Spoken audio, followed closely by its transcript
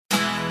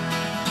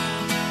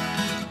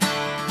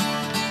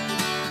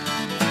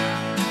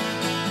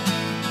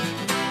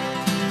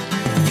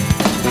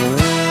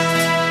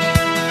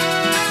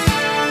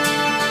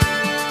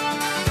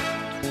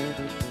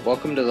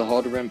Welcome to the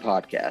Halderman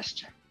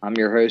podcast. I'm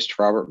your host,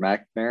 Robert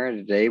McNamara,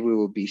 and today we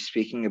will be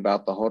speaking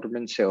about the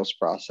Halderman sales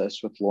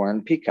process with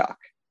Lauren Peacock.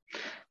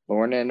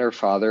 Lauren and her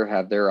father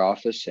have their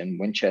office in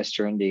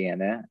Winchester,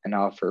 Indiana, and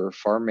offer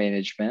farm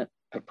management,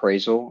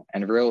 appraisal,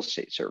 and real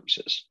estate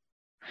services.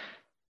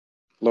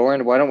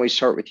 Lauren, why don't we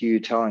start with you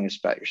telling us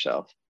about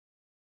yourself?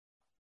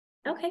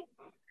 Okay.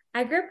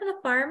 I grew up on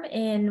a farm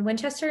in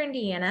Winchester,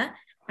 Indiana.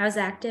 I was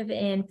active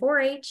in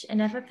 4-H and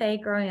FFA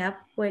growing up,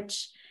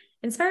 which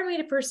inspired me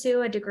to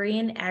pursue a degree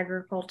in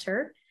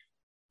agriculture.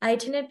 I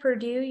attended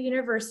Purdue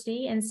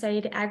University and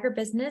studied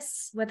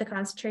agribusiness with a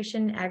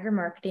concentration in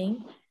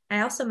agri-marketing.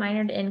 I also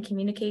minored in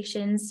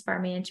communications,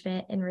 farm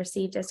management, and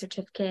received a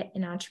certificate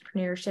in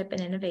entrepreneurship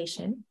and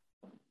innovation.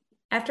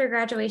 After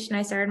graduation,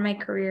 I started my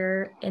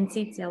career in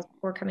seed sales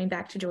before coming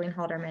back to join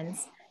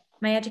Halderman's.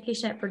 My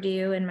education at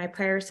Purdue and my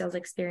prior sales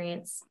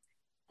experience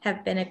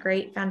have been a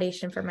great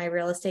foundation for my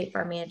real estate,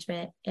 farm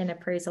management, and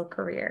appraisal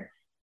career.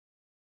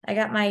 I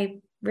got my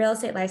real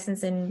estate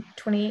license in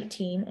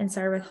 2018 and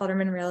started with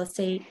Halderman Real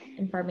Estate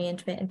and Farm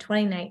Management in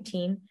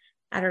 2019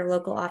 at our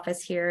local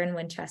office here in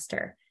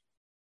Winchester.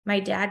 My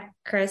dad,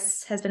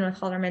 Chris, has been with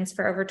Halderman's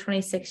for over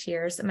 26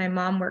 years, and my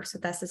mom works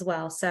with us as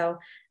well. So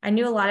I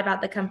knew a lot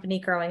about the company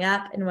growing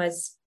up and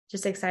was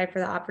just excited for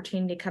the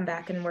opportunity to come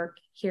back and work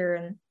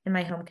here in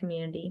my home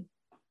community.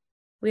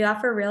 We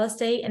offer real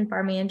estate and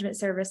farm management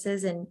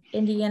services in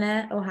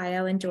Indiana,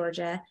 Ohio, and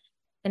Georgia.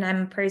 And I'm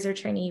an appraiser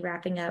trainee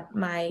wrapping up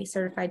my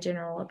certified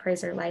general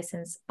appraiser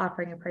license,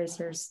 offering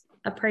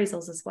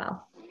appraisals as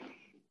well.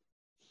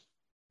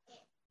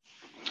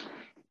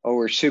 Well,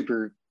 we're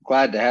super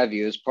glad to have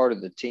you as part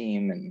of the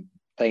team, and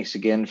thanks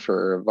again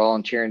for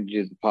volunteering to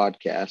do the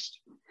podcast.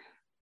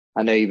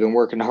 I know you've been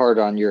working hard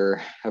on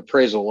your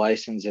appraisal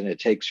license and it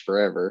takes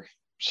forever.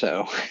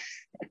 So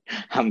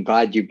I'm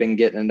glad you've been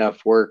getting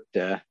enough work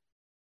to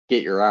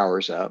get your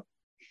hours up.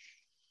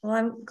 Well,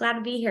 I'm glad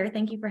to be here.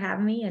 Thank you for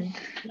having me. And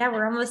yeah,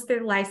 we're almost through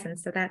the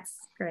license, so that's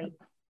great.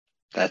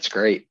 That's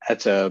great.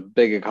 That's a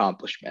big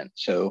accomplishment.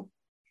 So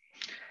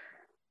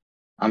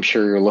I'm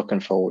sure you're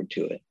looking forward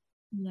to it.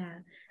 Yeah.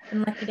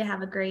 I'm lucky to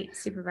have a great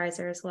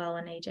supervisor as well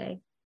in AJ.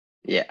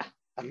 Yeah,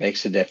 that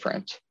makes a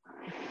difference.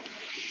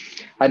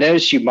 I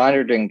noticed you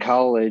minored in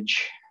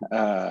college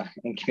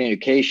in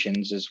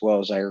communications as well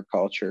as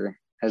agriculture.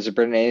 Has there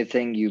been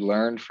anything you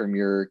learned from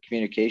your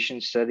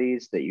communication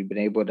studies that you've been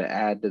able to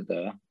add to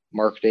the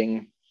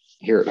marketing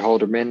here at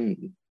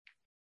Halderman,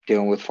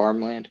 dealing with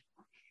farmland?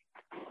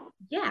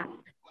 Yeah,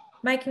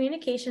 my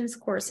communications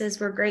courses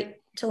were great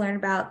to learn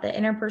about the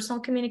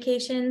interpersonal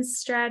communications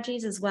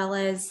strategies as well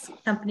as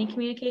company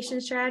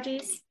communication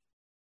strategies.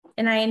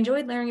 And I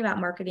enjoyed learning about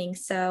marketing.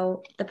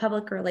 So the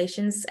public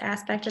relations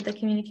aspect of the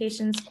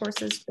communications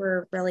courses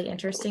were really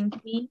interesting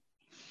to me.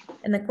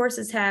 And the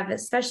courses have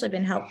especially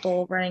been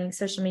helpful running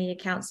social media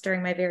accounts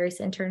during my various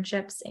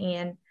internships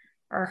and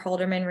our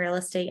Halderman Real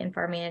Estate and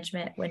Farm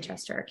Management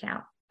Winchester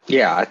account.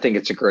 Yeah, I think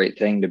it's a great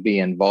thing to be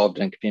involved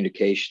in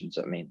communications.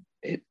 I mean,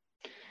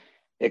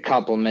 it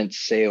complements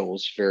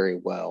sales very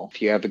well.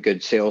 If you have a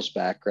good sales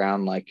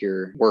background, like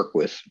your work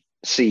with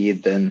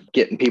Seed, then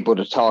getting people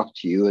to talk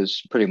to you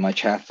is pretty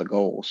much half the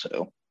goal.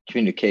 So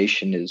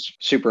communication is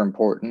super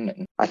important,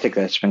 and I think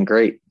that's been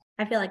great.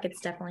 I feel like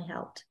it's definitely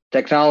helped.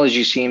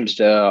 Technology seems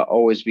to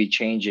always be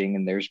changing,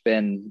 and there's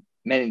been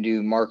many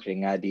new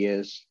marketing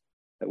ideas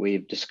that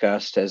we've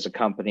discussed as a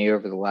company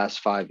over the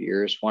last 5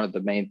 years. One of the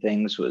main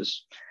things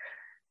was,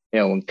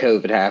 when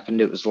COVID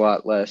happened, it was a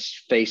lot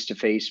less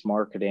face-to-face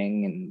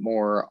marketing and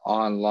more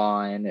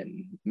online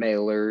and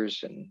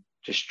mailers, and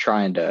just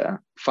trying to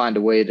find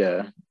a way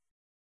to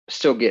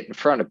still get in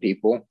front of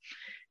people,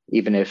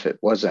 even if it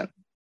wasn't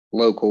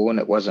local and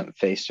it wasn't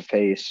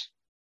face-to-face.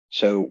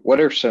 So what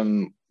are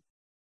some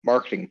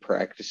marketing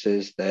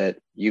practices that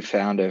you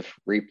found have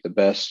reaped the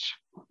best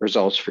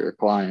results for your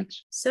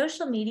clients?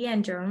 Social media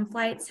and drone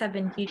flights have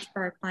been huge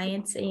for our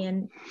clients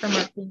and for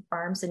marketing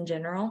farms in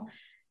general.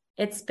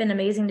 It's been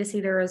amazing to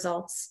see the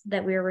results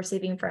that we are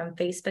receiving from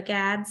Facebook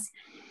ads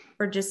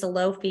for just a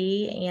low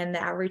fee and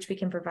the outreach we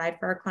can provide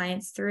for our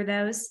clients through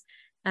those,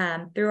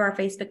 through our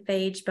Facebook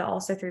page, but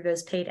also through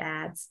those paid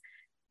ads.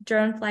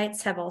 Drone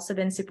flights have also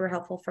been super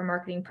helpful for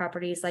marketing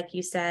properties, like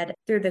you said,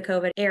 through the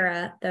COVID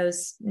era,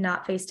 those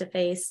not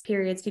face-to-face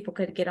periods, people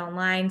could get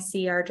online,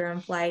 see our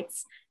drone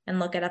flights, and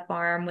look at a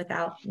farm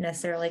without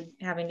necessarily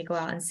having to go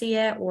out and see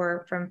it,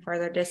 or from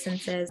further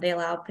distances. They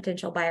allow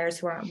potential buyers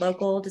who aren't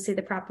local to see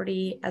the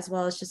property, as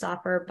well as just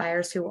offer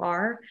buyers who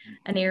are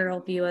an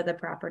aerial view of the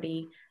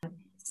property,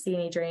 see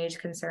any drainage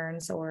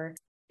concerns or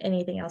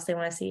anything else they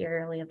want to see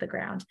aerially of the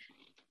ground.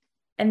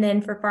 And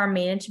then for farm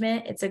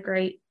management, it's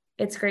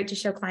great to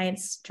show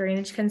clients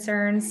drainage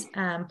concerns,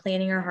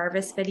 planning or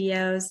harvest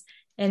videos,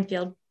 and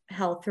field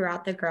health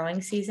throughout the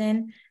growing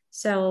season.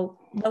 So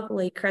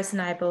locally, Chris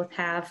and I both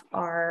have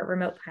our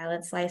remote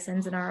pilot's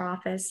license in our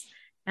office.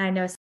 And I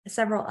know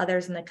several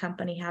others in the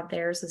company have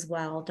theirs as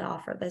well to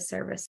offer this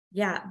service.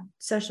 Yeah,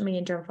 social media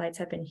and drone flights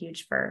have been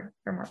huge for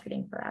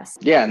marketing for us.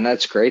 Yeah, and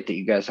that's great that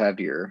you guys have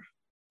your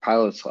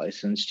pilot's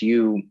license. Do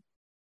you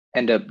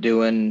end up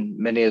doing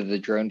many of the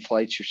drone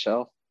flights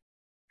yourself?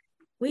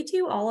 We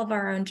do all of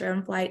our own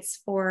drone flights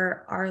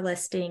for our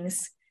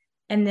listings,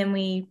 and then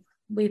we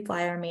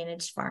fly our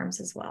managed farms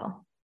as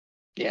well.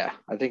 Yeah,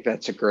 I think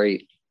that's a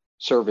great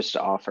service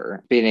to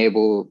offer. Being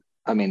able,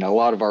 I mean, a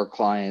lot of our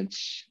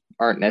clients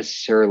aren't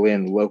necessarily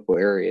in the local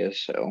area,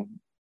 so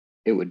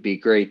it would be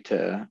great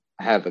to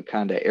have a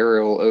kind of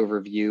aerial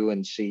overview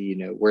and see,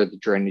 where the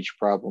drainage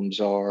problems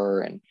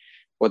are and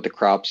what the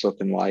crop's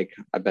looking like.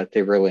 I bet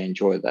they really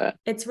enjoy that.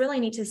 It's really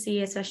neat to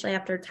see, especially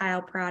after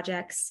tile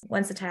projects.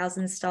 Once the tile's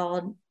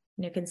installed,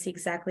 you can see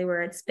exactly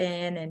where it's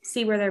been and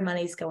see where their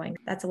money's going.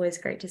 That's always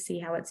great to see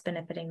how it's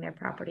benefiting their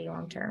property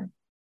long term.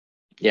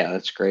 Yeah,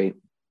 that's great.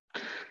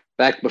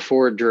 Back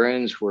before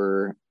drones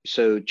were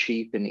so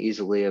cheap and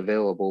easily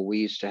available, we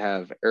used to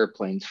have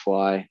airplanes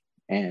fly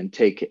and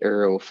take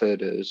aerial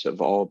photos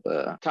of all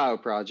the tile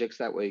projects.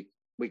 That way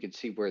we could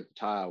see where the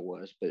tile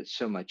was, but it's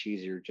so much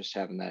easier just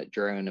having that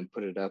drone and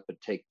put it up and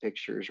take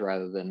pictures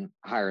rather than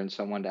hiring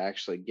someone to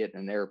actually get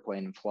in an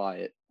airplane and fly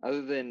it.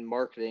 Other than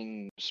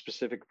marketing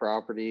specific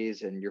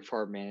properties and your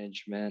farm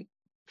management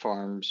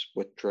farms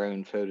with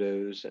drone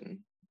photos and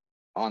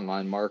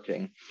online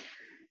marketing,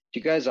 do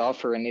you guys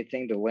offer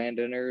anything to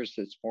landowners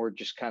that's more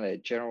just kind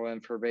of general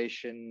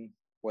information,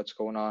 what's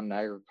going on in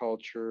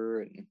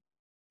agriculture and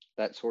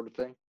that sort of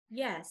thing?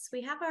 Yes,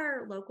 we have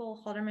our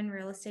local Halderman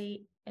Real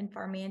Estate and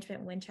Farm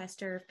Management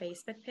Winchester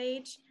Facebook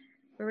page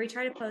where we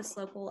try to post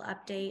local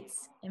updates,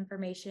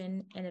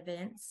 information, and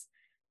events.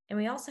 And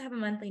we also have a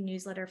monthly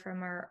newsletter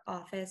from our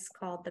office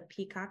called the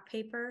Peacock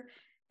paper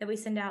that we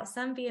send out,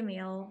 some via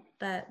mail,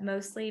 but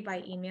mostly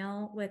by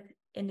email, with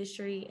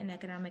industry and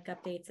economic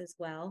updates as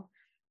well.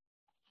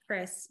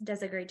 Chris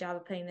does a great job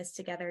of putting this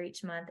together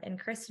each month, and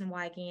Kristen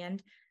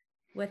Wygand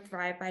with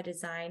Thrive by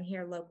Design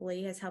here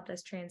locally has helped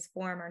us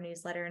transform our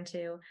newsletter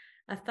into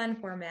a fun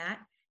format,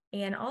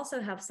 and also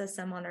helps us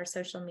some on our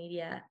social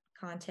media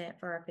content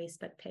for our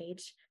Facebook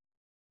page.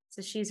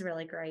 So she's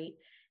really great.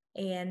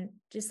 And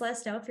just let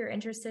us know if you're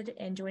interested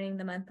in joining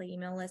the monthly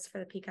email list for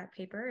the Peacock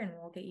paper, and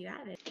we'll get you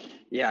added.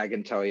 Yeah, I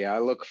can tell you, I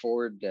look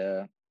forward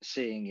to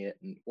seeing it.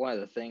 And one of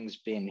the things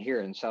being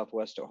here in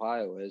Southwest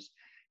Ohio is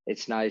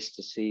it's nice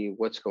to see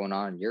what's going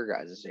on in your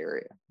guys'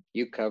 area.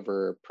 You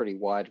cover a pretty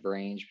wide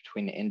range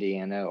between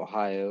Indiana,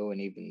 Ohio,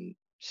 and even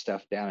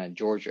stuff down in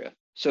Georgia.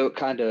 So it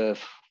kind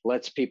of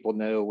lets people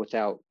know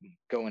without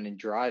going and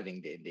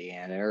driving to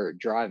Indiana or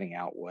driving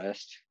out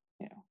west,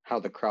 how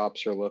the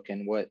crops are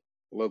looking, what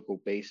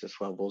local basis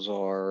levels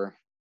are,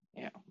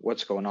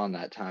 what's going on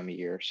that time of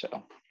year. So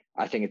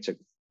I think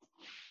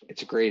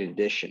it's a great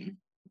addition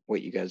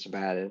what you guys have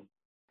added.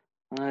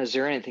 Is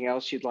there anything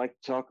else you'd like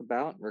to talk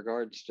about in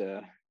regards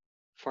to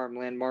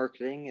farmland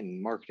marketing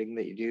and marketing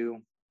that you do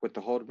with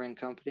the Halderman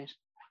companies?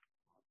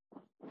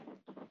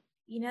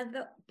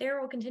 There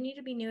will continue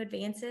to be new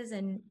advances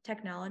in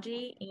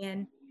technology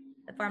and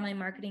the farmland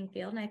marketing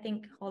field. And I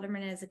think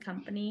Halderman as a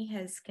company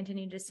has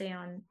continued to stay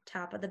on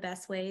top of the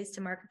best ways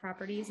to market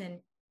properties and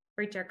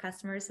reach our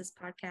customers. This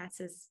podcast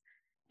is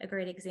a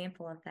great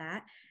example of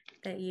that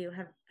you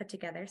have put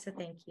together. So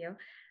thank you.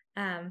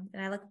 And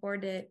I look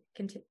forward to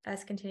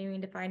us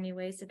continuing to find new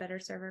ways to better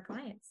serve our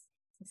clients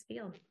in this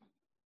field.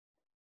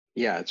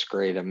 Yeah, it's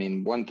great. I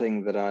mean, one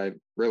thing that I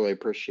really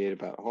appreciate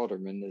about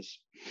Halderman is,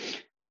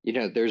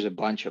 there's a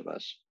bunch of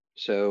us.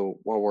 So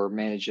while we're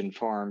managing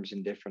farms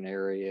in different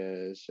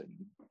areas and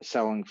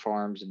selling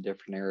farms in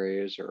different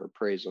areas or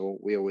appraisal,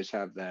 we always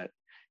have that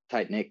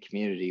tight knit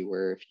community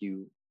where if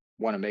you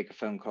want to make a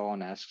phone call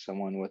and ask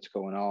someone what's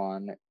going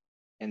on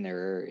in their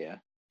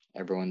area,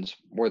 everyone's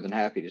more than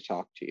happy to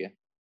talk to you.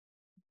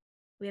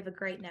 We have a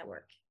great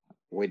network.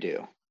 We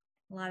do.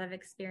 A lot of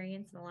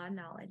experience and a lot of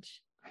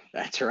knowledge.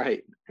 That's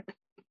right.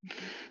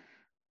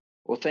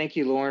 Well, thank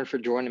you, Lauren, for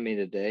joining me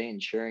today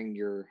and sharing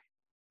your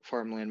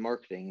farmland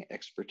marketing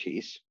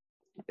expertise.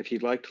 If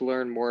you'd like to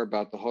learn more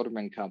about the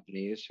Halderman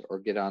companies or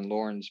get on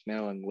Lauren's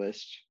mailing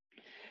list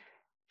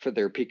for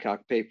their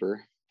Peacock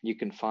paper, you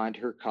can find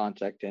her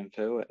contact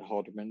info at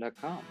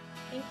halderman.com.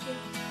 Thank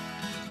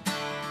you.